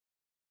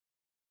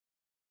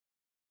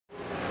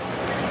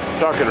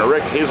talking to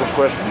Rick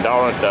Hazelquist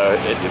down at the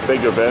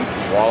big event,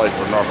 Walleyes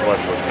for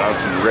Northwest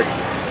Wisconsin. Rick,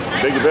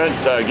 big event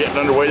getting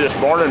underway this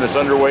morning. It's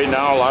underway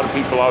now. A lot of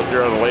people out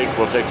there on the lake.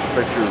 We'll take some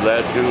pictures of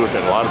that too. We've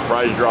got a lot of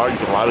prize drawings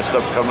and a lot of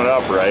stuff coming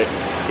up, right?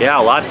 Yeah,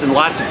 lots and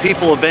lots of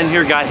people have been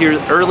here, got here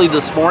early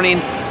this morning.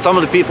 Some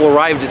of the people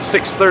arrived at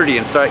 6:30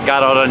 and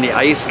got out on the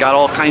ice, got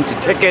all kinds of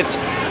tickets,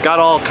 got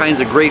all kinds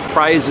of great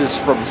prizes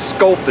from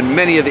Scope and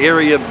many of the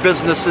area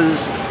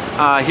businesses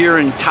here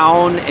in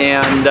town,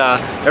 and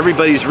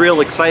everybody's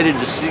real excited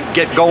to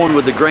get going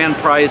with the grand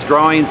prize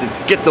drawings and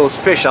get those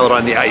fish out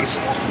on the ice.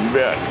 You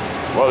bet.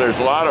 Well, there's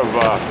a lot of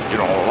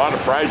a lot of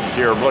prizes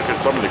here. Look at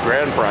some of the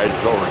grand prizes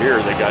over here.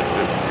 They got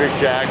the fish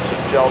shacks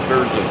and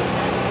shelters, and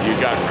you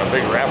got a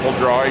big raffle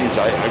drawings.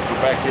 I go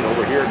back in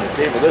over here on the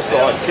table. This is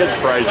all kids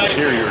prizes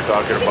here you were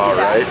talking about,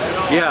 right?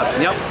 Yeah.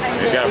 Yep.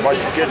 You got a bunch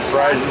of kids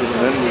prizes, and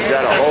then we've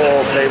got a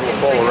whole table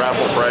full of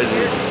raffle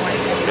prizes.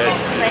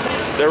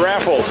 The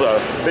raffles,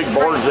 big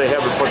boards they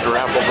have to put the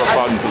raffles up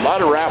on. A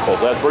lot of raffles.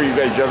 That's where you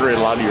guys generate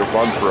a lot of your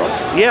funds from.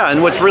 Yeah,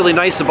 and what's really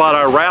nice about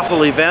our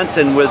raffle event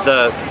and with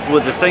the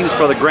things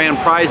for the grand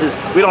prizes,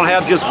 we don't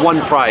have just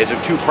one prize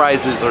or two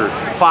prizes or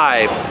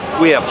five.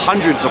 We have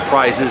hundreds of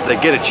prizes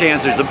that get a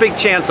chance. There's a big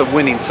chance of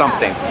winning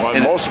something. Well,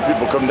 and most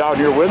people come down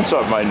here win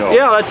something, I know.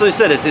 Yeah, that's what I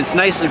said. It's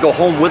nice to go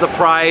home with a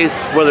prize,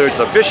 whether it's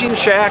a fishing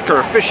shack or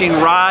a fishing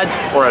rod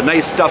or a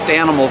nice stuffed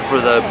animal for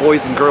the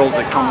boys and girls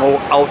that come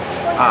out.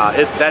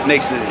 That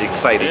makes it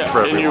exciting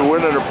for everyone. And you're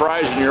winning a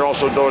prize, and you're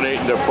also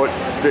donating to put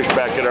fish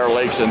back in our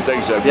lakes and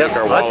things that make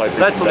our walleye fishing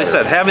That's what I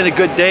said. Having a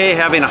good day,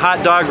 having a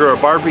hot dog or a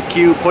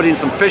barbecue, putting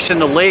some fish in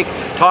the lake,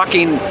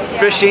 talking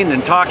fishing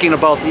and talking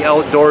about the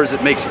outdoors,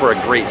 it makes for a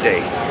great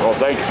day. Well,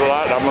 thanks a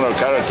lot. I'm going to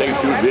kind of take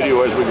through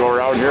video as we go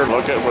around here and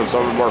look at when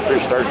some of the more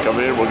fish start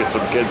coming in. We'll get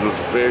some kids with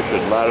the fish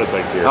and a lot of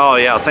things here. Oh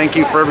yeah, thank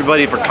you for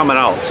everybody for coming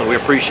out, so we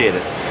appreciate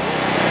it.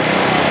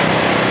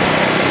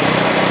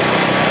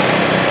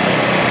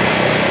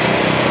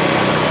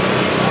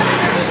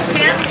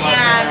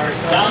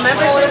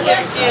 Membership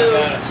gives you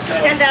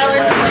 $10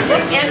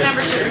 and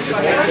membership.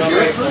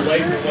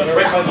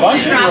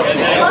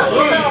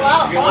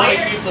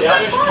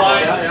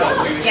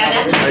 Yeah,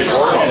 that's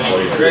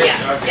yes.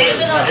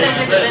 Even though it says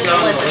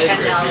individual, it's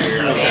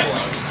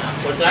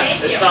 $10 What's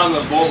that? It's on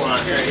the bowl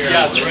line right here.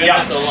 Yeah, it's right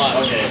at the lot.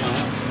 Okay.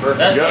 You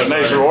got a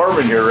nice warm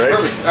in here, right?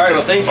 Perfect. All right,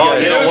 well, thank you. Oh,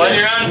 you know what?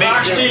 You're on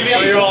Fox TV.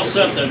 So you're all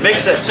set then.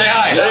 Mix it. Say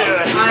hi.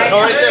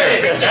 Go right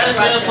there.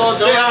 SBS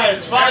Outdoors. Say hi.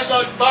 It's Fox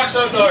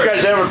Outdoors. You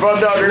guys having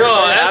fun down here?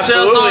 No,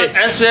 absolutely.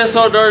 SBS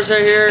Outdoors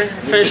right here,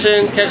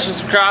 fishing, catching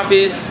some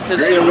crappies,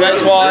 catching some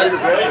nice walleyes.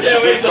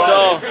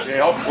 So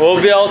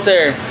we'll be out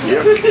there.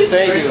 Yep.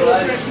 Thank you.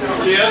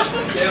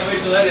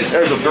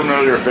 There's a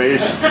familiar face.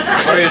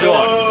 How are you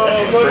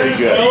doing? Pretty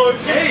good.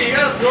 Hey, you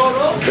got to throw it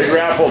over. Big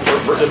raffle,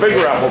 the big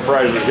raffle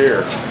prizes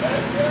here.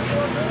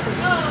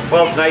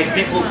 Well, it's nice.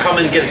 People come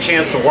and get a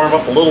chance to warm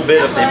up a little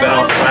bit if they've been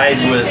outside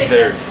with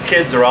their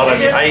kids or out on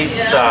the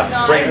ice.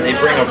 They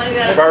bring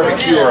a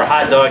barbecue or a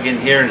hot dog in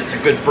here, and it's a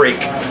good break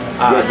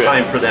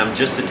time for them,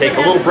 just to take a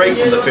little break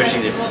from the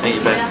fishing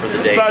event for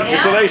the day.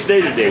 It's a nice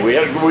day today.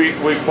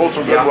 We pulled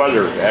some good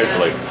weather,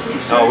 actually.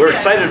 We're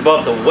excited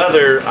about the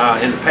weather.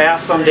 In the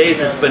past, some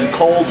days it's been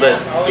cold,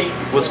 but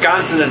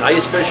Wisconsin and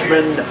ice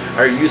fishermen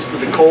are used to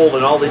the cold,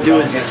 and all they do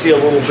is you see a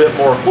little bit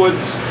more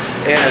hoods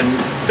and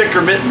thicker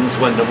mittens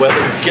when the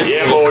weather gets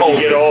a little cold.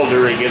 When you get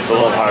older, it gets a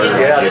little harder.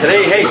 Yeah,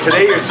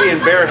 today you're seeing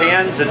bare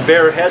hands and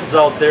bare heads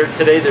out there.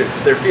 Today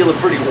they're feeling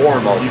pretty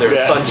warm out there,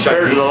 sunshine.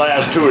 Compared to the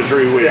last 2 or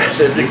 3 weeks. Yeah,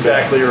 that's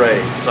exactly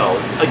right. So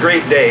it's a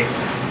great day.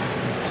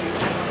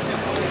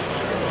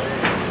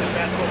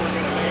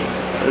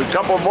 There's a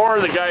couple more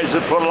of the guys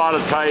that put a lot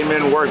of time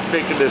in work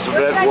making this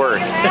event work.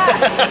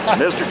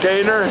 Mr.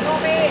 Kaner.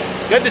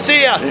 Good to see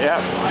you. Yeah.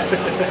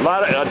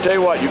 I'll tell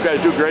you what, you guys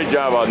do a great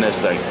job on this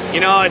thing. You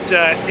know,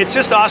 it's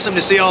just awesome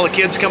to see all the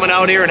kids coming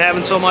out here and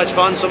having so much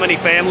fun, so many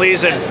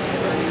families, and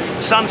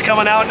sun's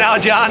coming out now,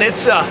 John.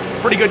 It's a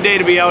pretty good day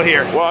to be out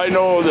here. Well, I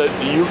know that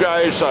you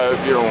guys,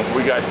 you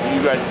got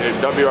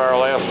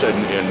WRLS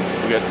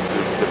and we got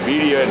the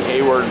media in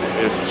Hayward.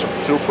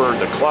 It's super.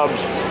 The clubs.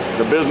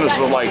 The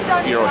businesses like,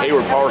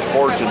 Hayward Power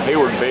Sports and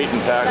Hayward Bait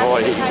and Tackle,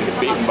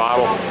 Bait and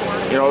Bottle,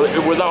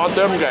 without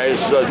them guys,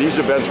 these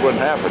events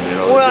wouldn't happen,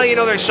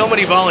 Well, there's so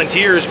many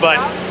volunteers, but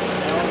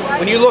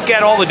when you look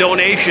at all the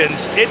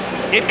donations,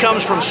 it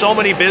comes from so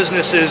many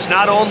businesses,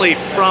 not only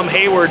from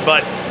Hayward,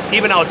 but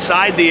even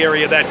outside the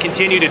area that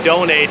continue to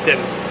donate,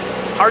 and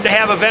hard to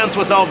have events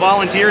without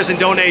volunteers and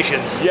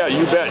donations. Yeah,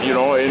 you bet,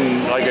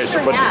 and like I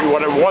said, but the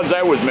ones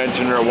I was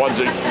mentioning are ones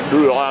that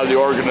do a lot of the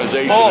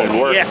organization and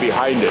work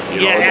behind it.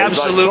 Yeah,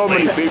 absolutely. So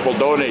many people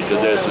donate to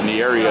this in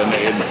the area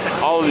and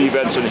all of the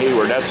events in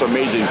Hayward. That's the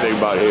amazing thing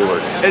about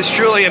Hayward. It's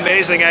truly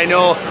amazing. I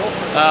know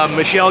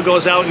Michelle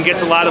goes out and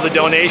gets a lot of the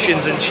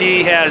donations, and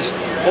she has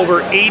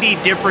over 80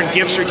 different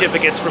gift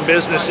certificates from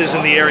businesses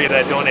in the area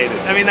that donated.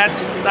 I mean,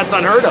 that's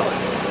unheard of.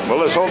 Well,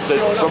 let's hope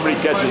that somebody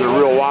catches a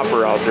real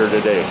whopper out there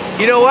today.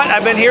 You know what?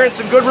 I've been hearing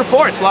some good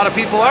reports. A lot of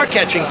people are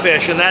catching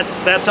fish, and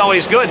that's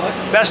always good.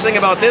 Best thing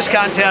about this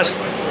contest,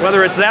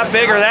 whether it's that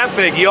big or that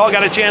big, you all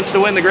got a chance to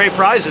win the great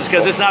prizes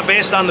because it's not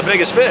based on the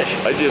biggest fish.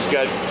 I just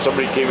got,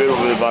 somebody came in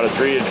with about a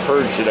 3-inch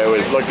perch, and I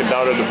was looking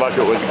down at the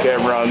bucket with the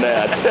camera on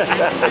that.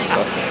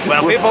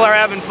 Well, people are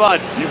having fun.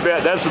 You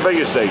bet. That's the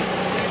biggest thing.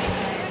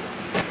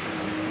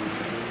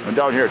 I'm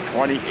down here at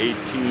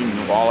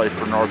 2018 Walleyes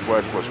for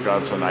Northwest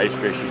Wisconsin Ice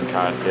Fishing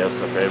Contest,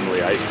 a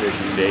family ice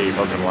fishing day,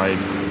 hook and line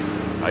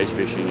ice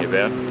fishing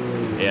event.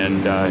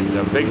 And it's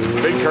a big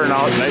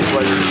turnout, nice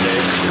weather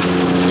today.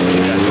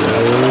 You got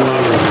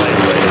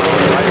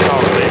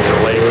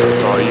lake,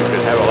 so you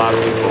can have a lot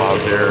of people out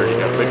there. You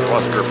got a big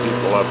cluster of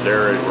people up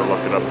there, and we're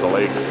looking up the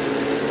lake.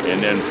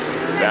 And then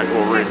back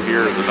over in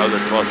here is another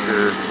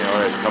cluster, you know,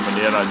 that's coming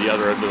in on the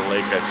other end of the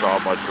lake. I saw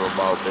a bunch of them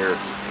out there.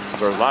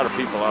 So there's a lot of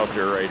people out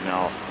there right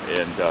now,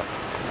 and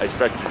I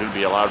expect there's going to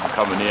be a lot of them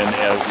coming in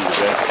as the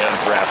event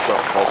ends, wraps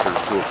up closer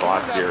to 2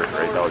 o'clock here.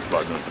 Right now it's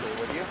about noon.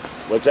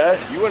 What's that?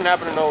 You wouldn't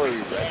happen to know where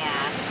he's at.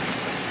 Yeah.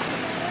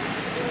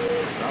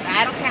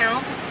 That'll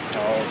count.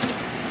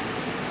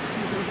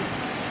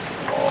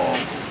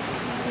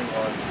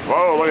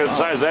 Whoa, look at the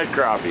size of that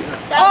crappie.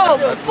 Oh,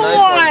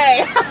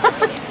 boy!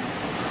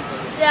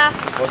 Yeah,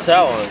 What's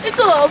that one? it's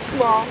a little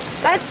small.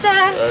 That's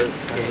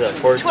Is that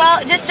 14?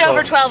 12, just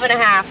over 12 and a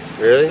half.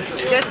 Really?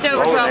 Just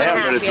over 12 and a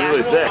half, It's yeah.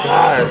 really thick.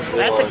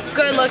 That's a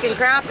good looking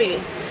crappie.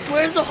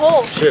 Where's the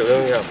hole? Shit, we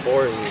only got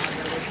 4 of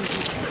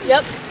these.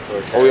 Yep.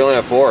 Oh, we only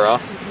have 4, huh? I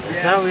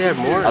thought we had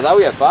more. I thought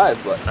we had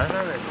 5, but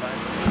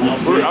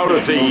We're out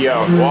at the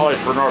Walleyes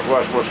for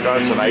Northwest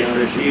Wisconsin Ice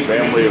Fishing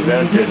Family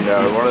event,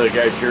 and one of the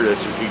guys here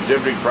that's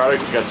exhibiting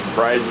products got some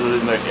prizes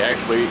in the,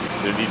 actually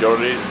that he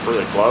donated for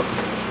the club.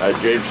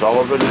 James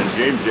Sullivan, and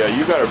James,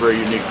 you got a very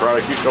unique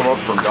product. You come up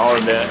from down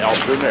in the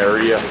Altoona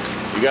area.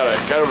 You got a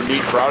kind of a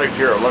neat product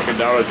here. I'm looking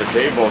down at the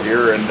table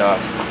here, and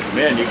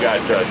man, you got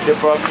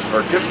tip ups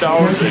or tip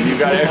downs, and you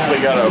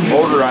actually got a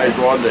motorized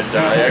one that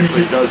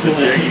actually does the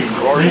jigging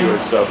for you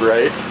and stuff,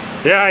 right?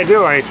 Yeah, I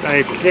do.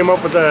 I came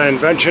up with the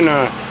invention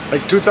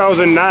like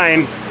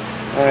 2009.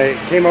 I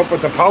came up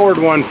with the powered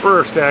one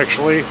first,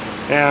 actually,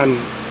 and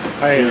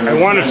I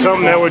wanted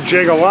something that would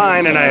jig a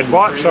line, and I had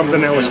bought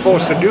something that was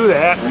supposed to do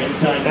that,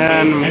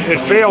 and it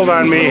failed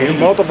on me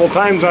multiple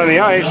times on the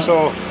ice,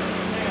 so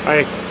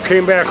I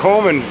came back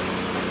home and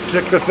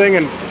took the thing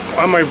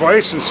on my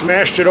vise and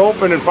smashed it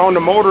open and found a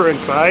motor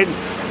inside,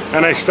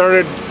 and I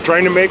started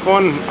trying to make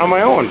one on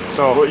my own.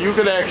 So, well, you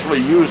can actually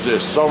use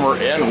this summer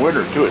and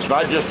winter too. It's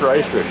not just for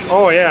ice fishing.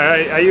 Oh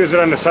yeah, I use it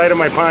on the side of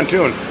my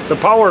pontoon. The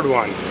powered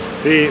one.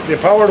 The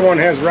powered one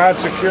has rod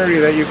security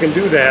that you can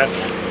do that.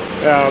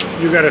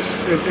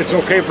 It's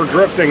okay for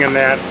drifting in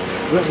that.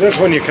 This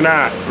one you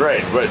cannot.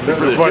 Right, but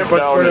for the tip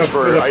down is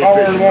for ice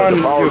fishing, but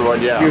the powered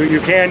one, yeah. You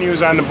can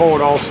use on the boat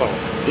also.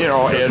 You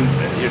know, and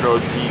you know,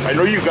 I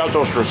know you got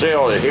those for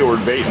sale at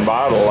Hayward Bait and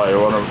Bottle,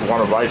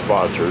 one of my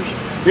sponsors.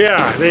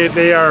 Yeah,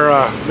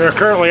 they're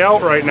currently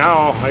out right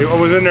now. I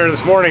was in there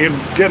this morning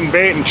getting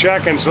bait and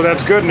checking, so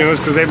that's good news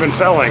because they've been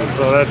selling.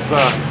 So that's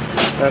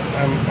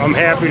I'm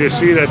happy to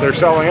see that they're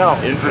selling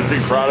out.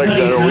 Interesting product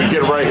that we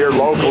get right here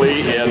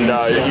locally, and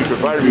you can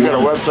find it. You got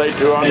a website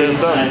too on this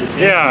stuff?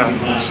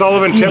 Yeah,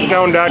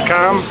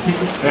 SullivanTipdown.com,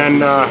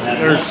 and I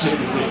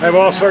have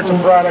all sorts of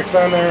products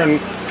on there, and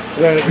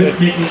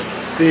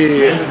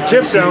the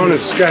tip down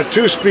has got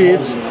 2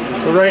 speeds.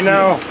 So right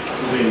now,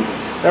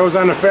 that was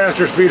on the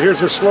faster speed. Here's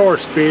the slower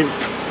speed.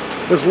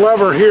 This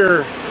lever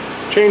here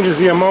changes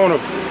the amount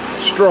of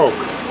stroke.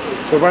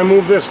 So if I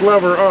move this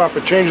lever up,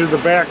 it changes the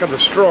back of the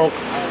stroke.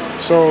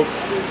 So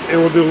it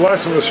will do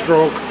less of a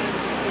stroke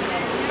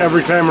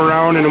every time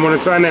around. And when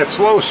it's on that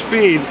slow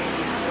speed,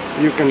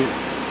 you can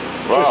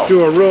just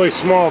do a really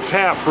small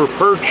tap for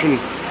perch and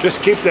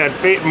just keep that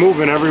bait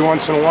moving every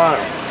once in a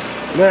while.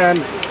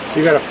 Then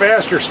you got a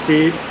faster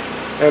speed,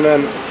 and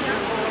then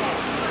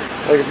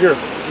like if you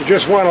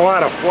just want a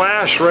lot of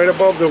flash right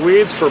above the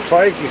weeds for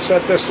pike, you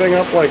set this thing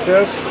up like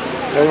this,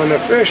 and when the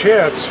fish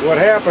hits, what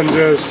happens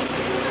is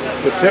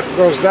the tip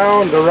goes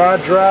down, the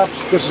rod drops.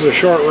 This is a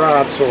short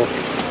rod, so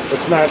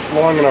it's not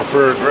long enough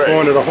for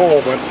going to the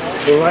hole, but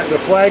the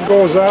flag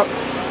goes up.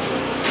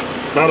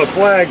 Now the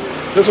flag,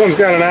 this one's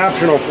got an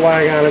optional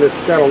flag on it. It's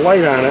got a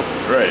light on it.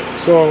 Right.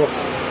 So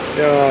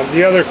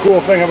the other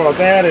cool thing about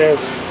that is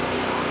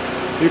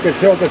you can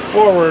tilt it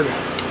forward.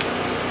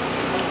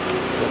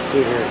 Let's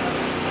see here.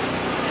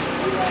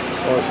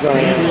 So it's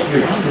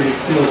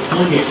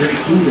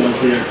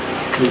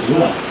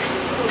not.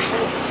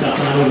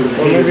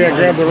 Well, maybe I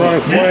grabbed the wrong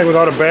flag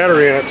without a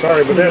battery in it.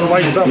 Sorry, but that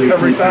lights up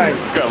every time.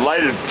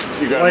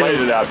 You got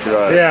lighted option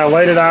on it. Yeah,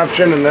 lighted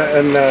option, and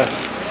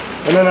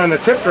then on the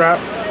tip drop,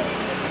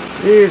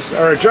 these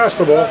are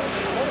adjustable,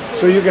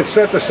 so you can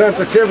set the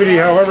sensitivity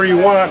however you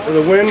want for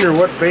the wind or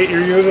what bait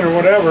you're using or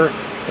whatever.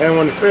 And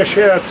when the fish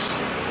hits,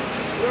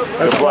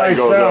 that slides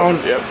down,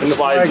 yep, and the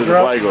flag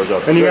goes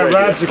up. And you got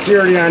rod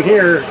security on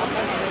here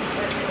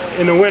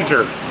in the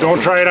winter.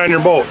 Don't try it on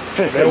your boat.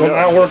 It will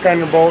not work on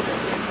your boat.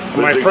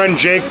 My friend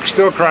Jake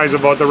still cries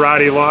about the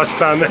rod he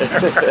lost on there.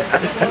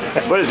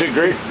 But it's a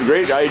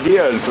great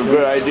idea, and some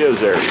good ideas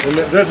there. And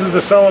this is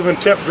the Sullivan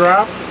tip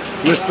drop.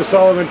 This is the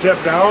Sullivan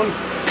tip down.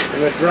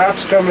 And the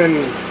drops come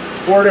in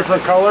 4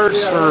 different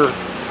colors for,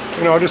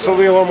 you know, just to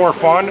be a little more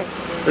fun.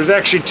 There's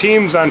actually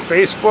teams on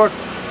Facebook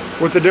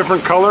with the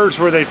different colors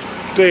where they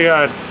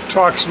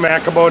talk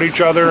smack about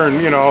each other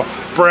and, you know,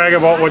 brag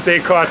about what they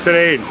caught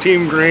today. And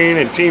Team Green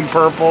and Team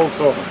Purple.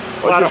 So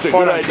a lot of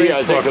fun on It's a good idea,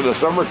 I think, Facebook. in the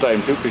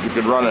summertime too, because you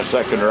could run a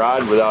second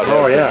rod without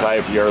having to tie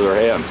up your other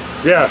hand.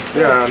 Yes,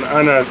 yeah,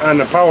 on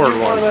the powered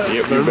one.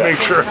 Yep, you bet. Make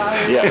sure.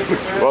 Yeah.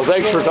 Well,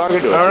 thanks for talking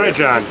to us. All right,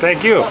 John.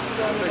 Thank you.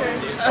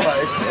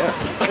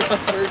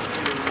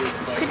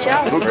 Good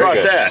job. Who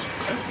caught that?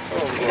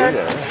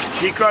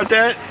 She caught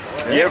that?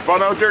 You have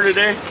fun out there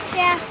today?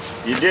 Yeah.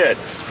 You did.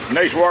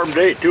 Nice warm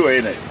day too,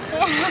 ain't it?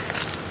 Yeah.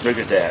 Look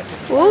at that.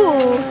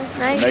 Ooh,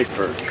 nice. Nice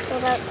perch. So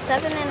about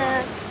 7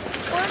 1/4.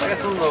 I got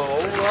some low.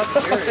 That's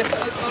scary.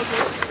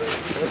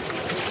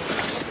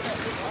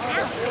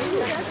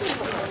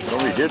 Well,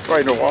 we did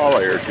find a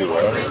walleye or two.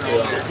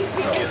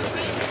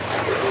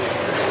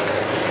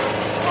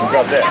 Who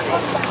got that?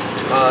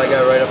 I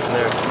got right up in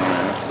there.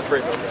 The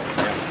freight boat.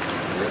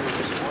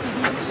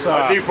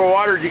 How deep of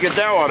water did you get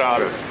that one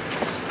out of?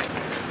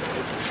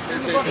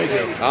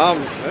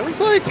 It was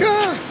like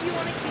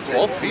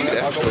 12 feet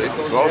actually.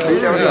 12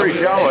 feet? That was pretty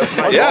shallow. That's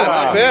nice. Yeah,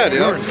 not bad.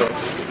 Yeah.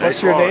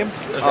 What's your name?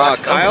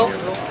 Kyle.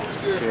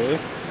 Okay.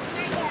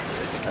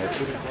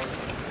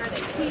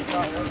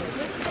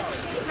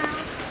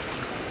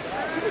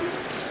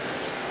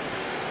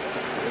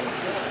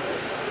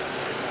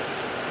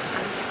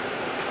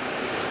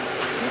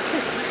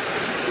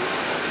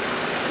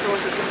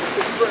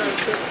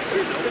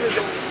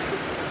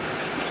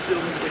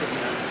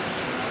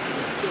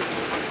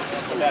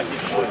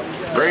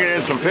 Bringing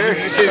in some fish.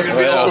 She's gonna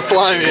be all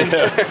slimy in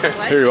there.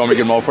 Here, you want me to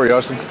get them all for you,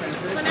 Austin?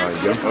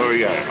 Oh, we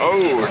got it. Oh,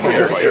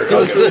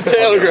 It's a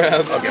tail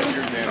grab.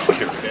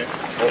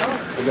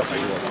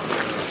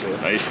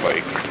 nice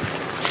spike.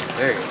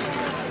 There you go.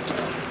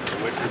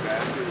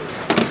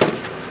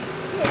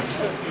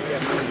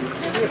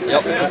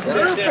 Yep.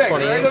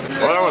 28.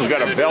 Well, that one's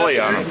got a belly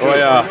on him. Oh,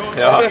 yeah.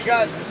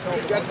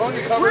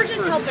 We're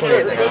just helping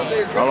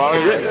everybody. How long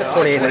is it?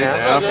 28 and a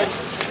half.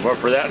 Well,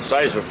 for that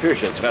size of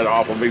fish, it's got an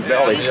awful big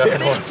belly.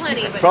 There's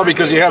plenty, but Probably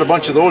because you had a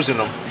bunch of those in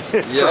them.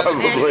 Yeah.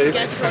 Probably. you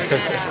guys wrote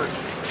that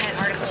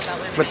article about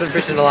women. But they're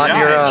fishing a lot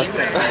near us.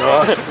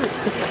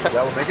 That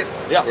will make it?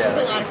 Yeah. It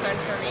was a lot of fun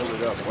for me.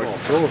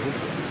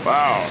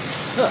 Wow.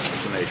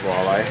 That's a nice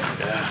walleye.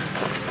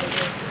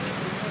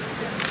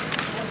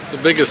 The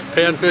biggest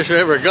panfish I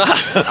ever got.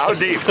 How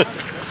deep?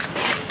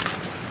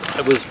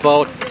 It was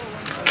about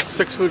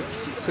 6 foot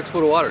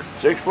of water.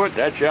 6 foot?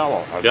 That's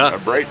shallow. Yeah. A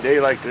bright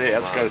day like today,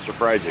 that's kind of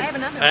surprising.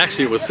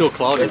 Actually, it was still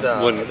cloudy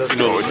when It was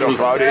still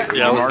cloudy?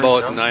 Yeah, it was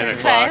about 9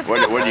 o'clock.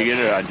 What did you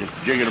get it on? Just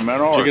jigging a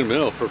minnow? Chicken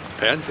minnow for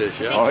panfish,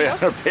 yeah. Oh yeah,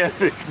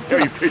 panfish.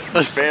 You fish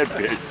for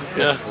panfish.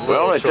 Yeah.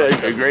 Well, it's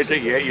a great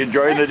thing. You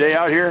enjoying the day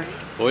out here?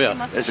 Oh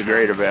yeah. It's a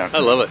great event. I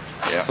love it.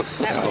 Yeah.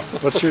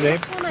 What's your name?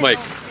 Mike.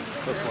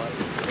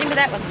 Name of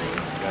that one.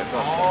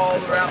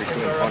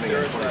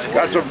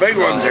 Got some big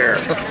ones there.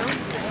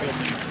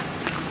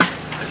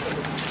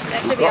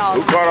 That should be all.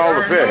 Who caught all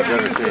the fish?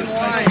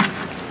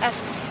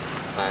 That's.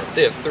 So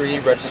you have 3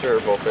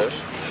 registerable fish.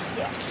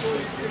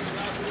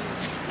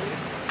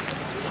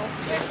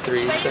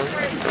 3 each.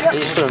 You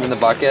just put them in the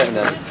bucket and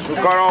then. Who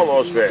caught all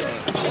those fish?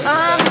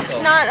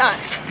 Not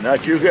us.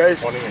 Not you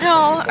guys?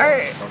 No,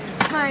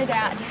 my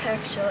dad,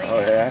 actually. Oh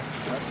yeah.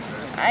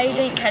 I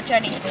didn't catch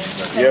any.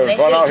 You having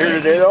fun out here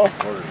today though?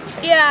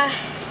 Yeah.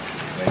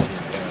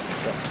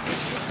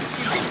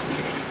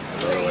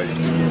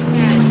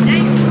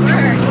 Nice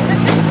work.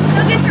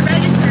 Don't get you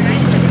registered. I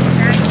just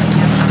said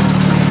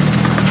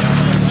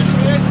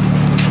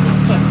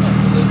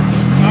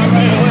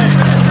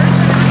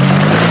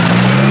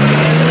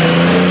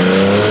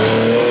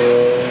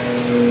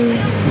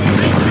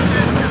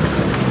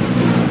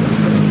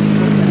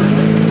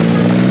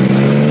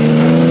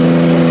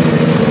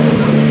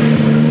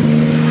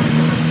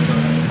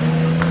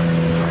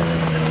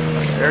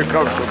Here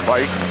comes the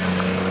bite.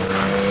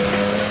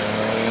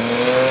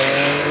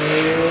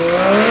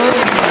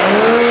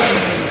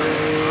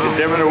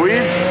 Get them in the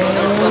weeds?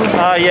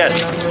 Yes.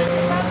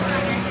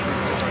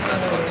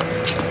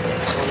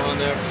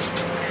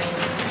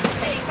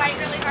 Hey, you fight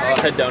really hard.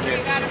 Head down here.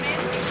 You got him in?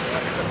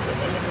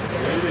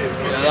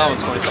 Yeah, that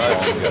one's 25.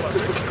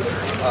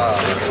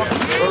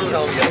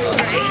 Tell me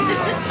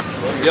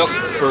Yep,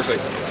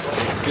 perfect.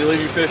 So you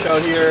leave your fish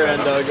out here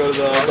and go to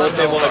the whole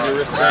table, have your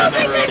wristband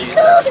ready.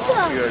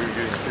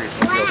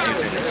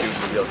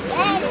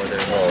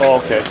 Oh,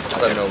 okay.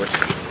 Just let me know which.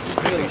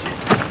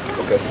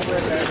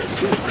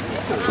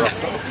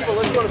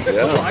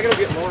 Yeah.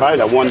 Probably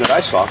the one that I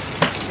saw.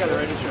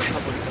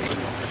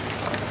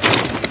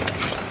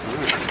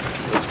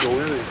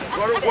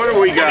 What do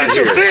we got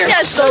here?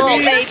 Just a little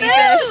baby fish.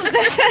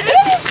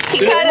 He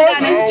caught it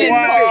on his gin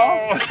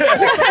pole.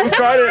 Who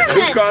caught it?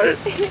 Who caught it?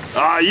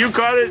 You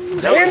caught it?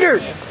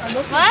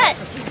 What?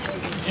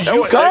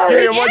 You caught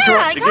They it?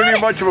 give you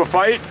much of a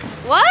fight?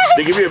 What?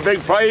 They give you a big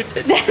fight?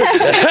 Took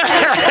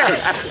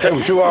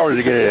them 2 hours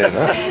to get it in,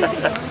 huh?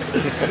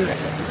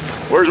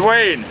 Where's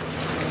Wayne?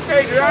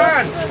 Hey,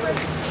 John.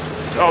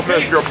 Oh,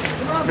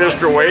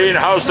 Mr. Wayne,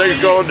 how's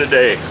things going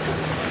today?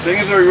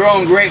 Things are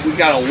going great. We've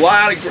got a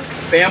lot of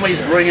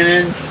families bringing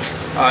in,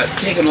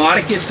 taking a lot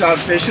of kids out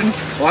fishing.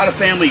 A lot of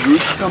family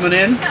groups coming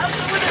in.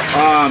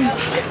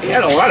 We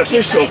had a lot of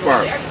fish so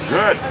far.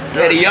 Good.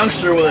 We had a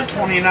youngster with a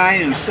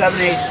 29 and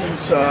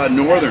 7/8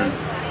 Northern.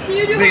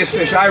 The biggest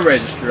fish I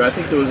registered. I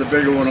think there was a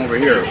bigger one over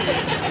here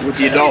with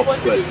the adults,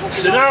 but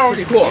sit down.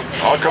 Pretty cool.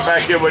 I'll come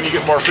back in when you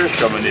get more fish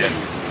coming in.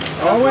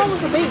 Oh, wait.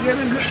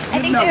 I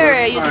think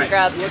they're using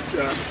grubs.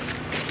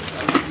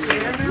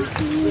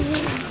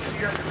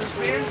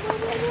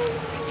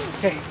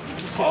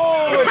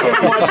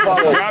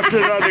 Dropped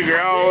it on the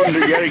ground.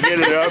 You gotta get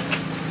it up.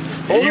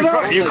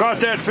 You caught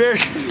that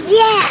fish?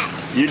 Yeah.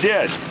 You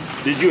did.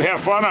 Did you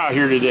have fun out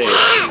here today?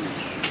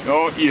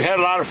 Oh, you had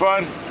a lot of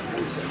fun?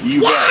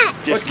 You bet.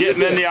 Just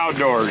getting in the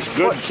outdoors.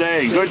 Good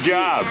thing. Good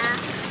job.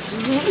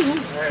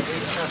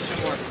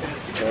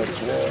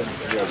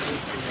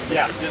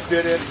 Yeah, just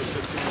did it.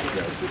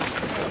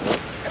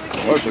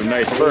 Those are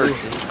nice birds.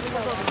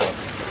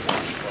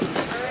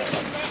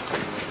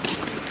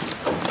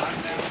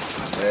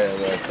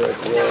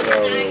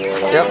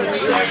 Yep.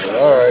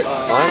 All right.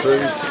 Fine. 3,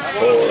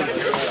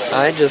 4.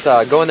 I just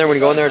go in there. When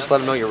you go in there, just let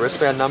them know your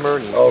wristband number,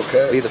 and you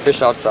leave the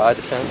fish outside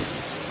the tent.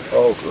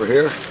 Oh, we're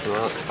here?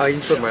 Oh, you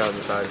can put them right on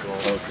the side as well.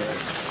 Okay.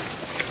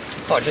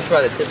 Oh, just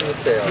by the tip of the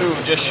tail. Ooh,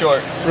 just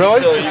short. Really?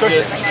 So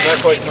you get not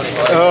quite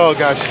 25. Oh,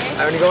 gosh.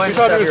 When you go in, We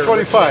thought it was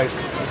 25.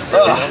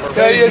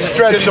 Yeah, you can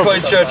stretch Didn't them.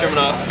 quite stretch them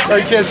enough. Oh,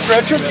 you can't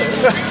stretch them? I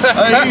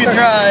think you can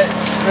try.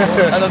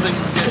 I don't think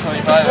you can get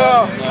 25.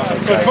 No,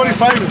 but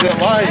 25 is that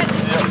line.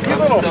 You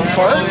little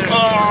fart.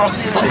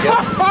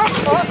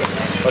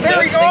 There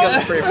we go.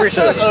 Pretty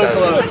sure that's just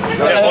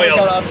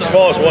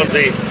Smallest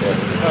onesie.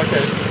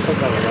 Okay.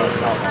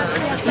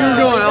 You're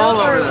going all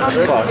over that.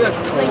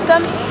 Like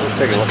them?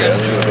 Take a look at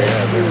it.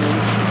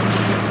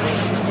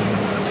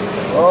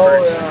 Oh,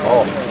 yeah.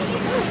 Oh.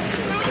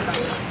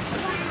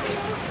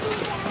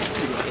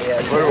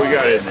 What do we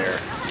got in there?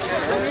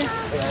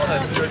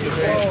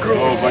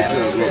 Oh, bunch of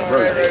little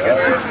birds.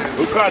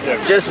 Who caught them?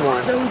 Just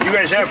one. You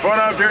guys have fun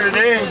out there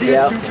today?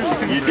 Yeah.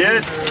 You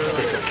did?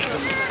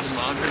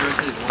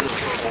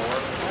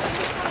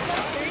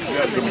 We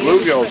got some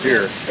bluegills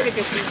here.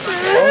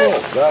 Oh,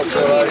 that's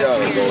what I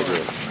gotta go to.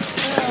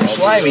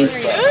 Slimy.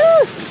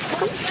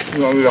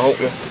 You want me to help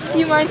you? Do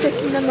you mind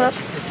picking them up?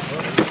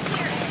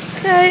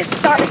 Okay,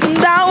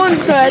 that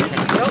one's good.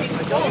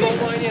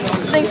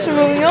 Thanks for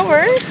moving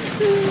over.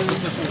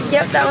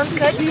 Yep, that one's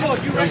good. Okay.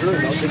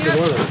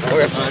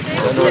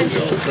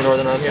 The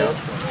northern on here?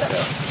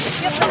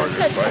 Yep, that one's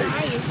good.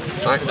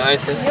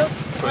 Nice. 27.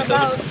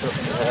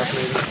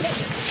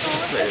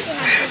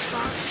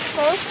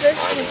 Close fish.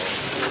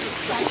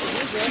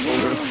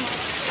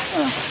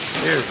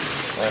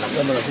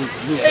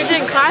 They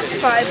didn't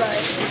classify, but.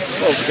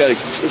 Well, it's got a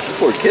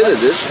poor kid at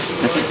this.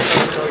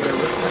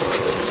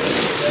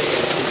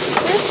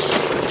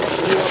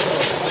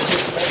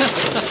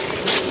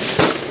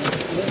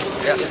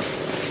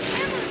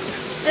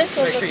 This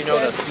one Make sure you know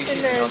looks that good. species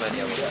And and then how many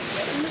of them.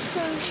 I'm just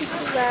going to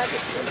grab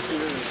it.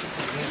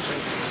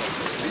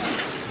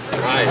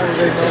 Nice.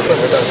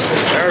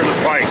 There's a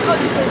pike.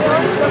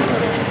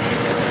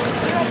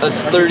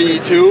 That's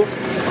 32.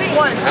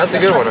 One. That's a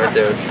good one right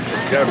there.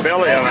 Got a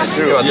belly on it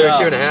You too. got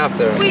 32 and a half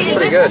there. Wait, That's is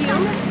pretty this good. you?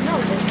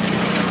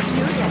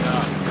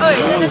 Oh,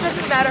 then it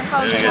doesn't matter how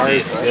long.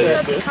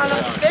 Count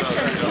up fish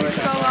and so do it.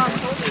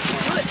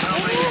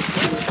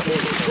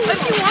 If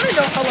you want to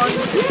know how long you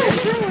do it.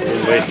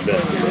 Wait a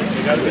bit.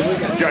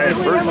 Giant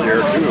bird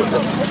there too.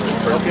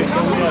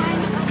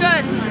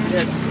 Good.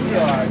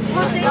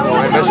 Oh,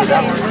 I measured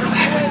that one.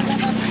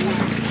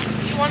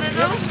 You want to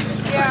know?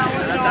 Yeah, I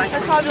want to know.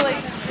 They're probably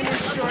like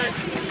short.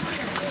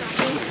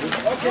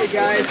 Okay,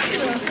 guys.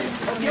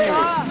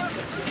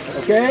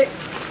 Okay.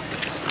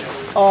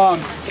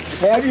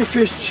 Have your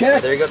fish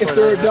checked There you go, if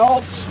they're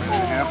adults.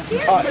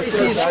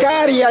 See,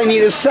 Scotty, I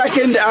need a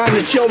second on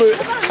the children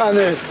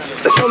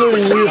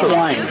and youth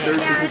line.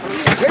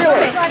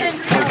 Taylor.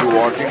 Would you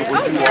walking and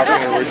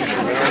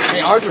register minimum? Hey,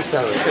 ours are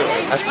 7.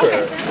 I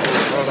swear.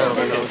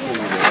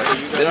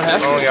 They don't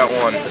have I only got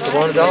one. just the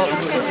one adult?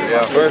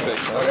 Yeah, perfect.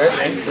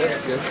 Okay,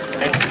 good.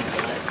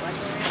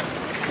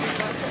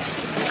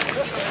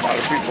 A lot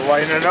of people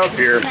lining up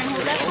here.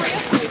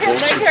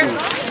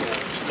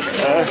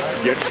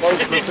 Get close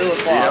to 2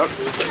 o'clock.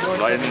 Yep.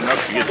 Lining up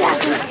to get some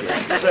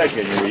fish.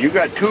 Second, you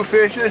got 2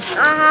 fishes?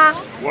 Uh-huh.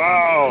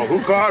 Wow,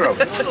 who caught them?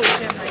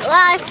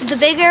 Well, the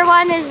bigger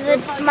one is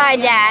my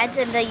dad's,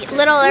 and the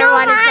littler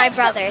one is my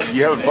brother's.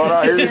 You having fun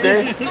out here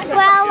today?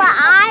 Well,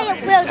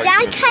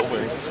 Dad cut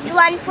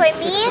one for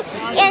me,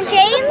 and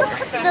James,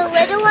 the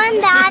little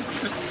one,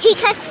 he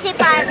cuts it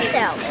by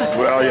himself.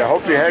 Well, I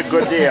hope you had a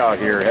good day out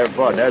here. Have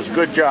fun. That's a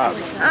good job.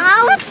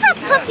 What's that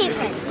cookie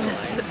thing?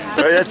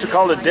 That's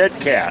called a dead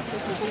cat.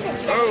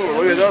 Oh,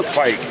 look at those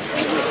pike.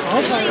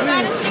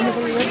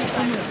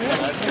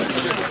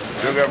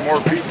 Still got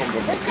more people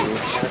coming through.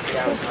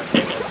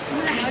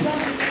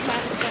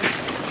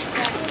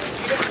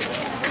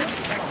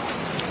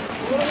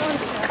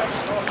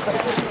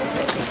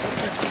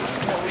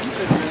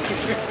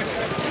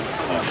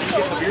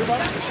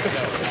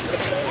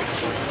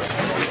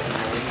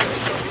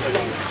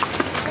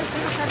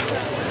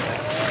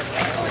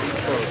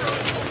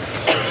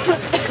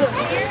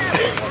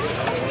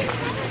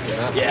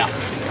 Yeah.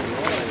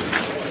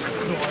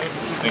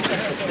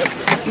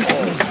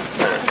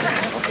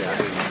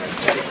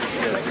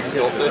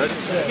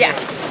 Yeah.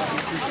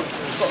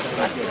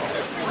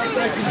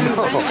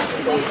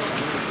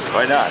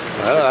 Why not?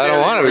 I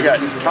don't want to. We got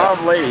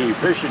Tom Leahy,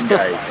 fishing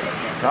guy.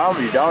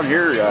 Tom, you down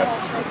here?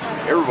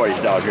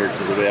 Everybody's down here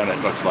to the event,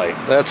 it looks like.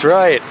 That's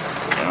right.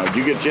 Did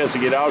you get a chance to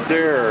get out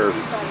there? Or?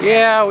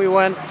 Yeah, we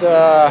went,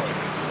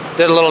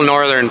 did a little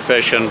northern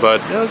fishing,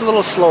 but it was a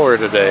little slower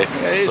today.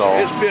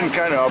 Yeah, it's been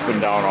kind of up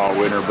and down all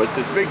winter, but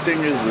the big thing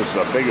is this is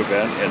a big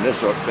event, and this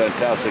is a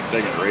fantastic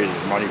thing. It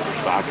raises money for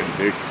stock and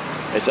fish.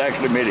 It's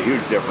actually made a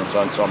huge difference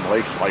on some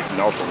lakes, like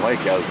Nelson Lake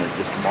hasn't it?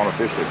 Just the amount of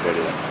fish they put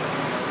in.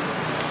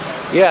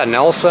 Yeah,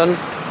 Nelson.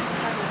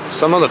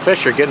 Some of the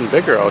fish are getting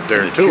bigger out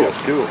there too. Yep.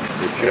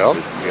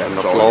 And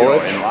the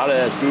flowage. And a lot of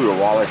that too, the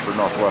Walleyes for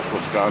Northwest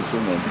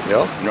Wisconsin. And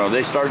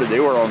they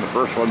were on the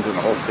first ones in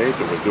the whole state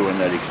that was doing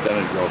that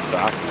extended growth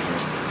stock.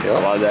 A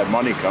lot of that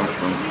money comes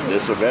from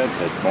this event.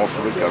 Most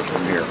of it comes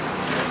from here.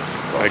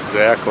 So,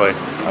 exactly.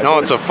 No,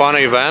 it's a fun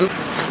event.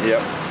 Yep.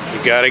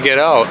 You got to get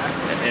out.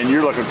 And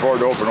you're looking forward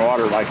to open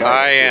water like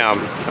I am.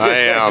 I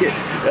am.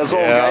 That's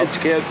old guys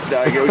can't.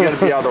 We got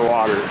to be out of the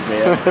water,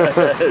 man.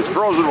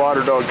 Frozen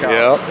water don't count.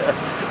 Yep.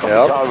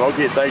 Tom,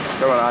 okay, thanks for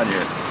coming on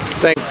here.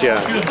 Thanks,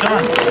 John.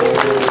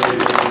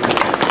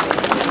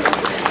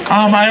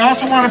 I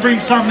also want to bring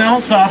something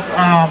else up.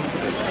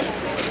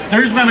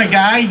 There's been a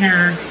guy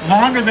here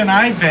longer than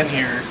I've been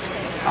here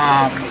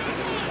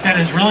that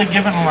has really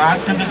given a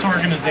lot to this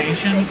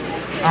organization.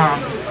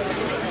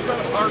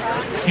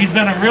 He's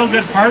been a real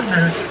good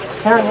partner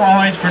for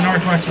Walleyes for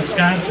Northwest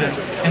Wisconsin,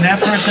 and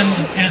that person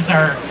is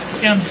our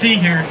MC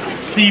here,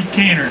 Steve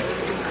Kaner.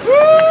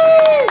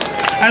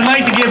 I'd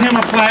like to give him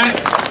a plaque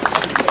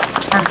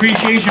for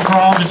appreciation for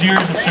all of his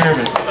years of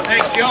service.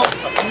 Thank you.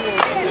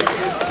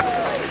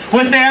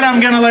 With that,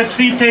 I'm going to let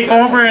Steve take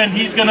over, and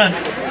he's going to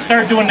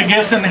start doing the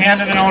gifts and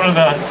handing it over to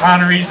the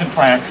honorees and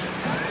plaques.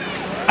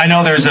 I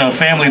know there's a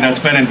family that's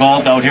been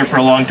involved out here for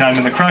a long time,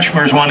 and the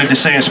Crushmers wanted to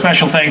say a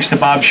special thanks to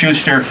Bob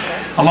Schuster.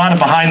 A lot of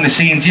behind the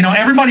scenes. You know,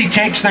 everybody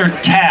takes their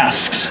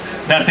tasks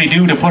that they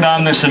do to put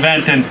on this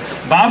event, and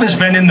Bob has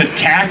been in the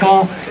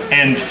tackle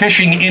and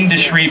fishing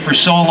industry for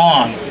so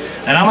long.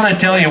 And I'm going to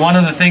tell you, one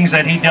of the things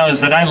that he does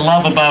that I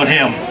love about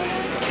him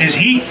is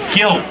he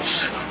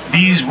guilts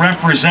these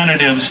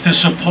representatives to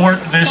support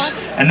this,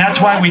 and that's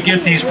why we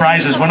get these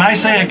prizes. When I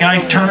say a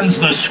guy turns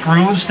the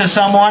screws to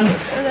someone,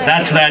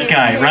 that's that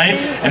guy, right?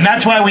 And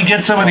that's why we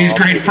get some of these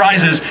great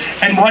prizes.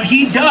 And what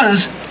he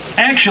does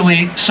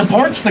actually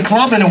supports the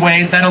club in a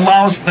way that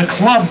allows the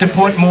club to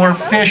put more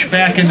fish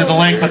back into the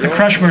lake. But the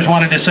Crushmers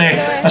wanted to say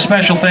a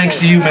special thanks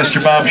to you,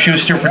 Mr. Bob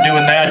Schuster, for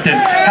doing that and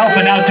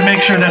helping out to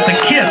make sure that the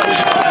kids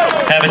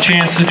have a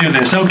chance to do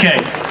this. Okay,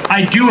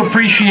 I do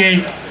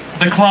appreciate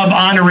the club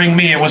honoring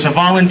me. It was a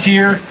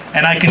volunteer,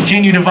 and I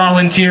continue to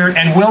volunteer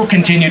and will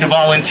continue to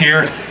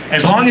volunteer.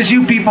 As long as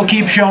you people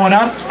keep showing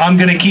up, I'm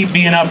going to keep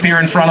being up here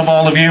in front of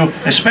all of you,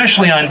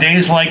 especially on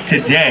days like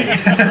today.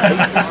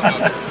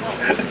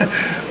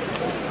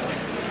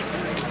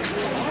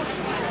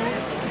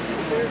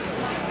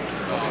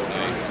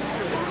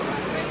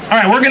 All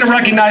right, we're going to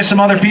recognize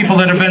some other people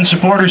that have been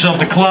supporters of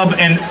the club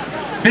and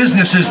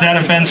businesses that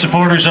have been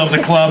supporters of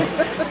the club.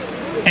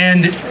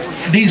 And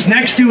these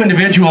next two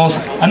individuals,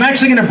 I'm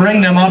actually going to bring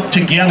them up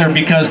together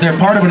because they're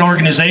part of an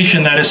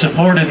organization that has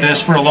supported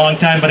this for a long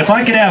time. But if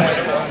I could have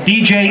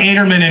DJ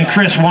Aderman and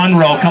Chris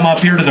Wunrow come up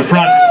here to the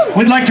front,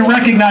 we'd like to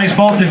recognize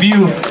both of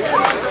you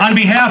on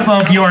behalf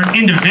of your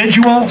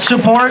individual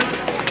support,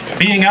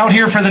 being out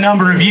here for the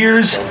number of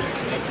years.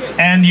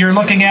 And you're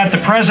looking at the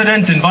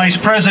president and vice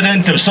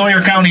president of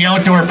Sawyer County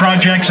Outdoor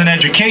Projects and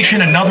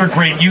Education, another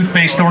great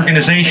youth-based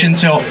organization.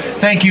 So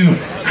thank you,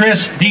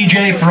 Chris,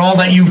 DJ, for all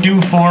that you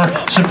do for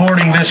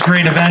supporting this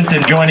great event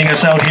and joining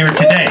us out here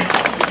today.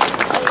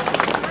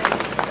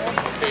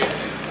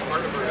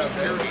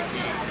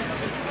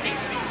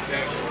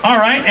 All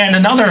right, and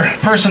another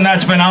person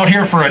that's been out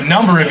here for a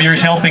number of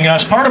years helping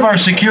us, part of our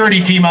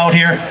security team out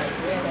here,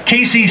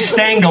 Casey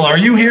Stengel. Are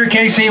you here,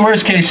 Casey?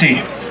 Where's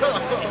Casey?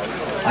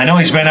 I know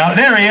he's been out.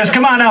 There he is.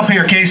 Come on up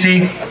here,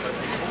 Casey.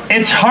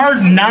 It's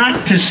hard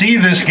not to see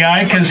this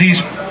guy because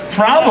he's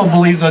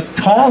probably the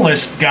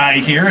tallest guy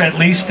here, at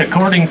least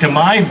according to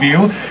my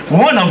view.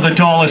 One of the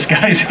tallest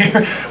guys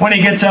here. When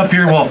he gets up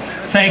here, we'll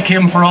thank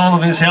him for all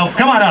of his help.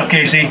 Come on up,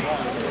 Casey.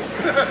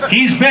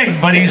 He's big,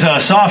 but he's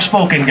a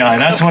soft-spoken guy.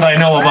 That's what I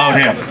know about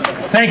him.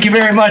 Thank you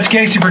very much,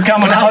 Casey, for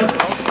coming out.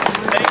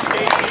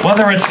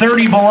 Whether it's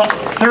 30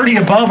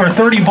 above or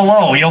 30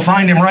 below, you'll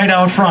find him right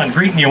out front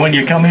greeting you when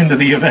you come into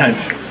the event.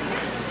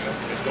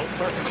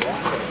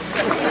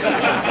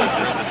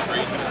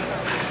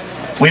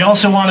 We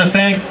also want to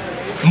thank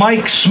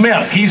Mike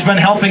Smith. He's been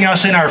helping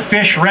us in our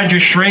fish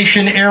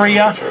registration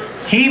area.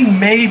 He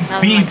may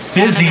be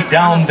busy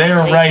down there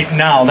right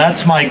now.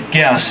 That's my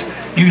guess.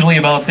 Usually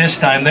about this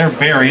time they're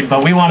buried,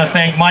 but we want to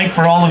thank Mike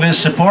for all of his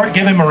support.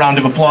 Give him a round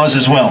of applause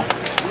as well.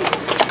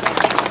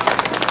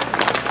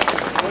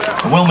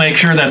 We'll make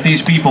sure that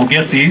these people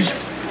get these.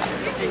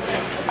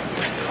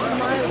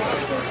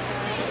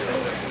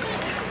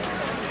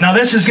 Now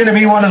this is going to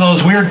be one of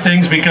those weird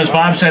things because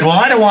Bob said, well,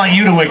 I don't want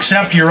you to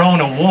accept your own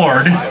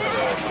award.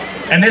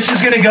 And this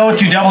is going to go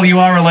to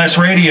WRLS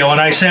Radio. And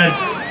I said,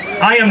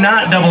 I am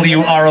not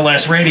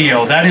WRLS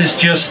Radio. That is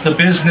just the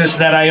business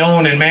that I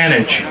own and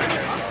manage.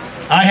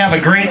 I have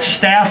a great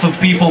staff of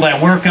people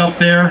that work up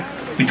there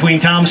between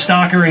Tom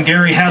Stocker and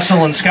Gary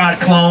Hessel and Scott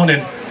Clone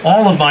and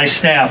all of my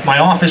staff, my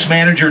office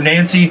manager,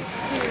 Nancy.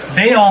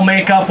 They all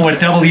make up what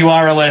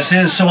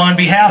WRLS is. So on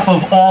behalf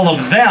of all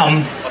of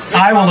them,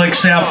 I will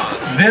accept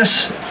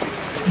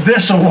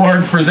this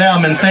award for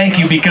them and thank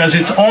you because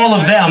it's all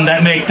of them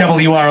that make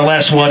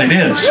WRLS what it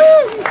is.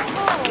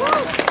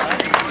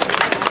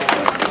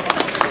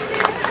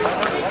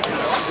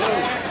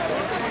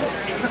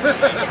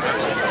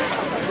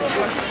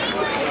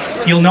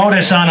 You'll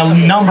notice on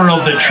a number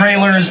of the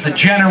trailers, the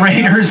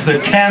generators, the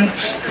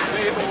tents,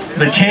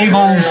 the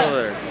tables,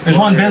 there's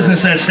one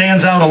business that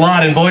stands out a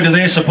lot, and boy do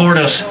they support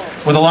us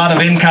with a lot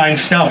of in-kind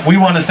stuff. We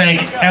want to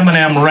thank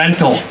M&M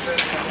Rental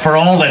for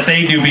all that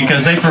they do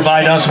because they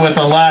provide us with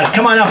a lot.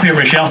 Come on up here,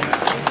 Michelle.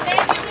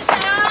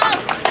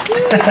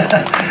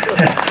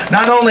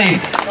 Not only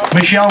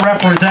Michelle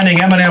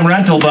representing M&M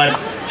Rental, but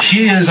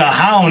she is a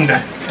hound.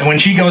 And when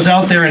she goes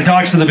out there and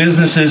talks to the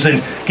businesses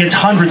and gets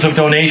hundreds of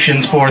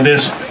donations for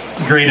this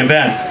great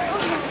event.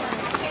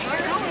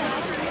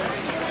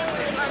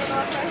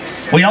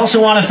 We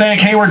also want to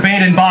thank Hayward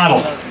Bait and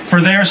Bottle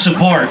for their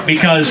support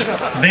because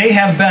they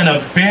have been a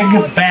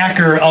big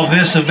backer of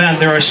this event.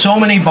 There are so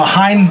many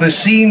behind the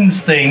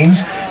scenes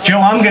things. Joe,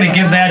 I'm going to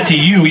give that to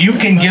you. You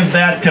can give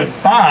that to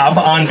Bob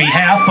on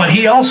behalf, but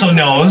he also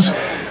knows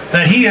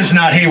that he is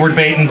not Hayward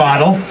Bait and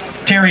Bottle.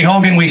 Terry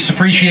Hogan, we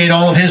appreciate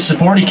all of his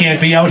support. He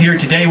can't be out here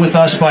today with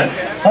us, but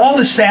all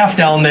the staff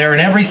down there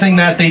and everything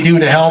that they do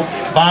to help,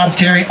 Bob,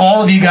 Terry,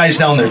 all of you guys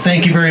down there,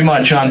 thank you very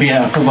much on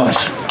behalf of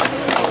us.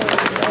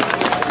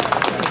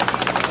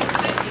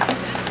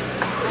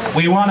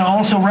 We want to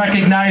also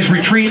recognize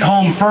Retreat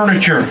Home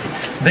Furniture.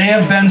 They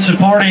have been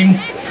supporting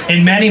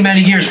in many,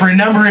 many years. For a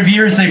number of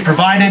years, they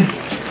provided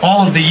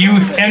all of the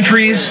youth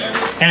entries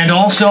and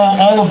also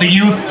all of the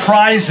youth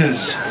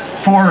prizes.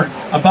 For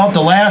about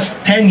the last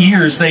 10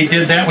 years, they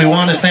did that. We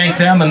want to thank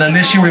them. And then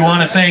this year, we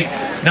want to thank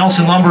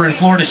Nelson Lumber and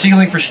Floor to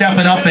Ceiling for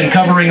stepping up and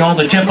covering all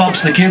the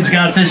tip-ups the kids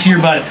got this year.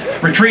 But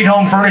Retreat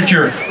Home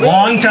Furniture,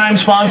 longtime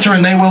sponsor,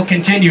 and they will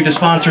continue to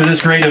sponsor this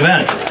great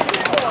event.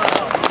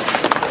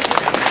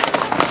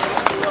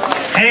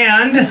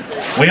 And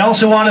we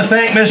also want to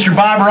thank Mr.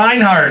 Bob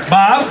Reinhardt.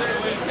 Bob,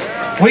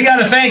 we got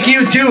to thank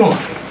you too.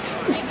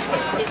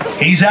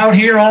 He's out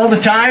here all the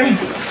time.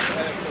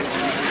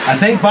 I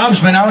think Bob's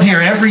been out here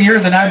every year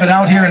that I've been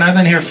out here, and I've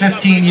been here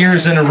 15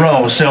 years in a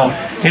row. So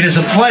it is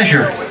a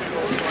pleasure.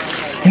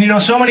 And you know,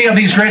 so many of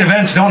these great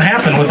events don't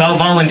happen without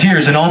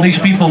volunteers, and all these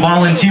people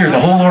volunteer. The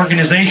whole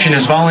organization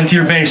is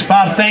volunteer-based.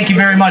 Bob, thank you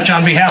very much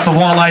on behalf of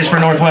Walleyes for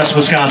Northwest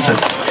Wisconsin.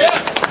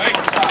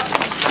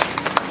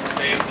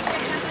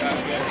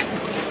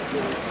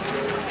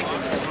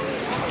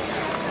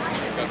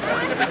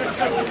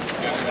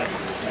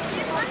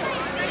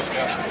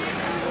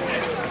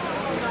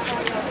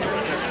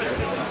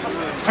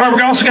 All right,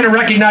 we're also going to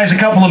recognize a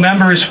couple of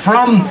members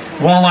from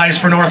Walleyes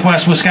for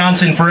Northwest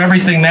Wisconsin for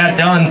everything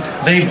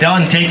they've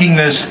done taking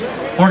this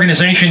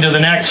organization to the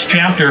next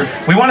chapter.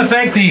 We want to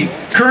thank the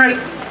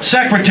current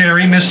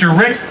secretary, Mr.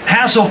 Rick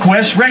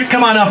Hasselquist. Rick,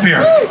 come on up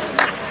here.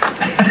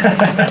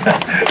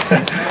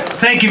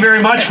 Thank you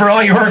very much for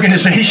all your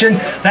organization.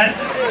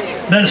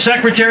 The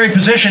secretary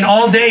position,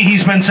 all day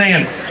he's been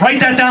saying, write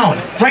that down,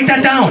 write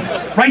that down,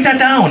 write that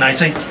down. I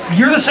say,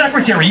 you're the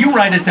secretary, you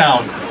write it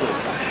down.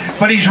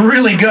 But he's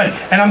really good.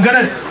 And I'm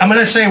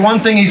gonna say one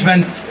thing he's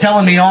been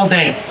telling me all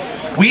day.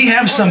 We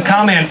have some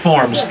comment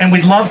forms, and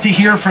we'd love to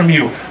hear from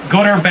you,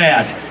 good or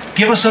bad.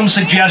 Give us some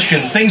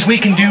suggestions, things we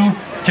can do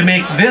to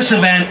make this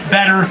event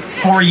better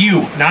for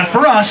you. Not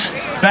for us,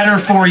 better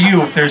for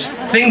you. If there's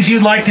things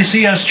you'd like to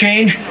see us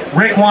change,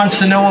 Rick wants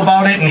to know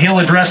about it, and he'll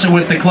address it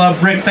with the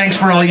club. Rick, thanks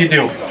for all you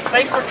do.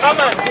 Thanks for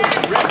coming.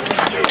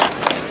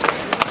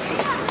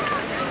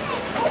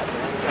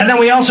 And then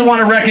we also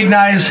want to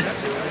recognize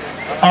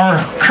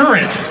our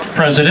current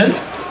president,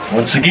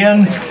 once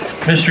again,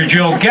 Mr.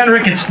 Joe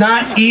Genrick. It's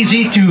not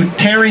easy to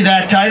carry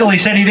that title. He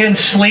said he didn't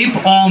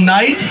sleep all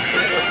night.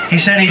 He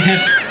said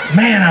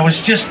I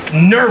was just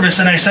nervous.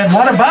 And I said,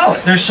 what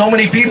about? There's so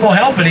many people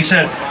helping. He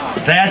said,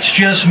 that's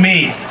just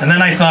me. And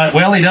then I thought,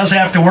 well, he does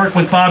have to work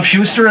with Bob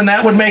Schuster, and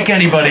that would make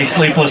anybody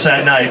sleepless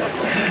at night.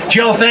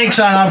 Joe, thanks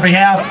on our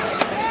behalf.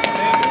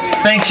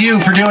 Thanks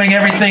you for doing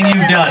everything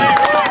you've done.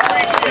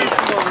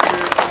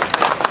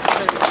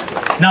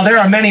 Now, there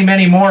are many,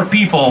 many more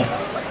people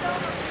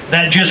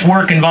that just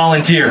work and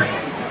volunteer.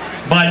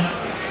 But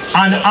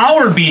on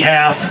our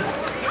behalf,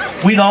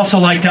 we'd also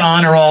like to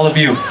honor all of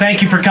you.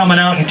 Thank you for coming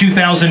out in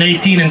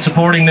 2018 and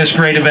supporting this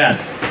great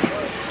event.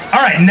 All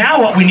right, now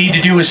what we need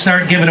to do is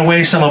start giving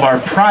away some of our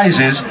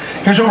prizes.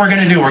 Here's what we're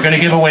going to do. We're going to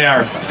give away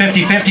our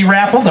 50-50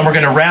 raffle, then we're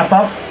going to wrap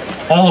up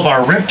all of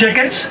our RIP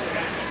tickets.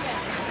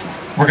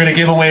 We're going to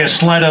give away a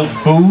sled of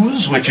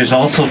booze, which is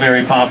also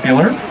very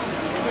popular.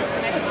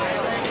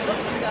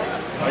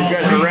 You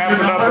guys are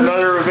wrapping up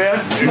another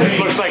event. This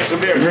looks like it's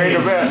going to be a great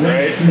event,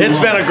 right? It's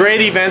been a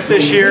great event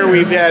this year.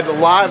 We've had a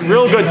lot,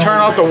 real good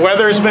turnout. The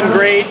weather's been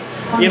great.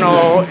 You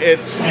know,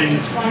 it's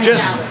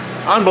just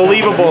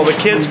unbelievable. The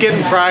kids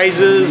getting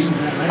prizes.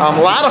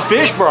 A lot of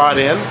fish brought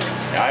in.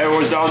 I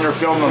was down there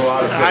filming a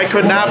lot of fish. I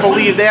could not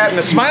believe that, and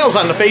the smiles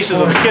on the faces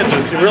of the kids,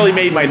 it really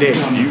made my day.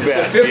 You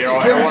bet. You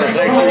know, I want to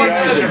thank you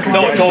guys.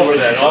 No, it's over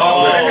then.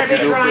 Oh, the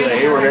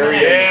Hayward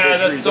area.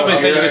 Yeah, somebody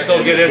said you can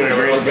still get in there.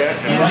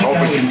 I hope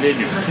it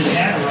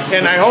continues.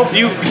 And I hope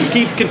you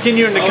keep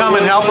continuing to come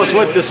and help us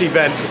with this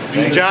event.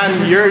 John,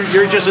 you're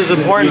just as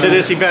important to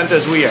this event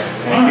as we are.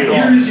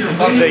 Thank you.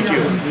 Thank you.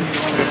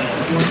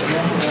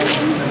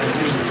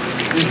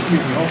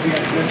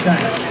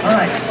 All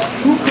right,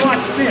 who caught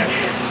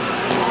fish?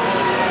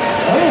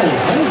 Oh,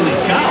 holy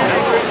cow.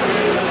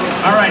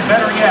 All right,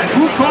 better yet,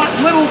 who caught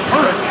little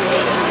perch?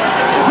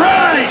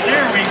 Right,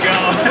 there we go.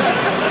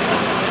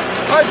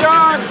 Hi,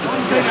 John.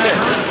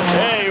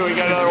 Hey, we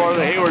got another one of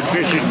the Hayward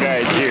fishing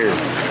guys here.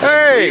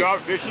 Hey. Are you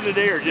out fishing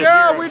today or just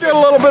Yeah, we did a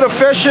little bit of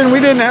fishing. We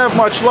didn't have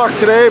much luck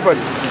today, but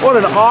what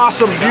an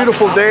awesome,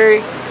 beautiful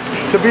day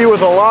to be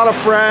with a lot of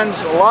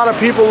friends, a lot of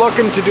people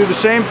looking to do the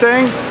same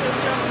thing.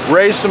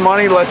 Raise some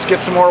money. Let's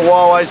get some more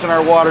walleyes in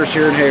our waters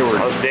here in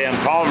Hayward. I was Dan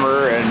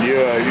Palmer, and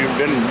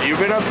you've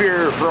been up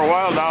here for a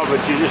while now,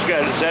 but you just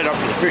got set up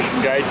as a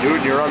fishing guide too,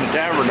 and you're on the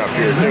tavern up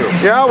here too.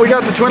 Yeah, we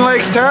got the Twin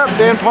Lakes Tap,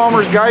 Dan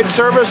Palmer's guide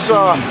service,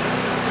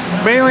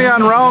 mainly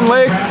on Round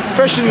Lake,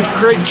 fishing,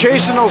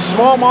 chasing those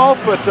smallmouth.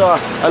 But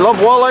I love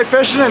walleye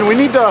fishing, and we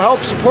need to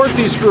help support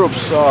these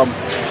groups.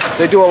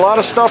 They do a lot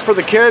of stuff for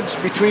the kids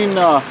between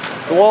the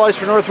Walleyes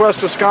for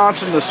Northwest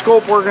Wisconsin, the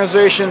Scope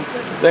organization.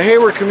 The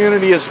Hayward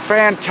community is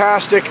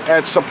fantastic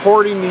at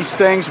supporting these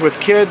things with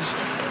kids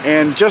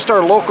and just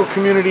our local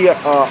community,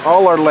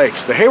 all our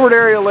lakes. The Hayward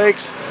area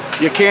lakes,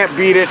 you can't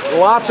beat it.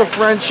 Lots of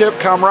friendship,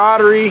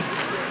 camaraderie.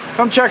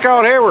 Come check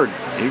out Hayward.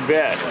 You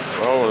bet.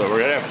 Well, we're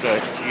going to have to,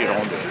 you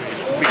know,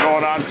 be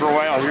going on for a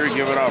while here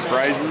giving out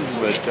prizes,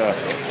 but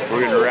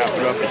we're going to wrap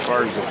it up as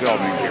far as the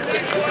filming here.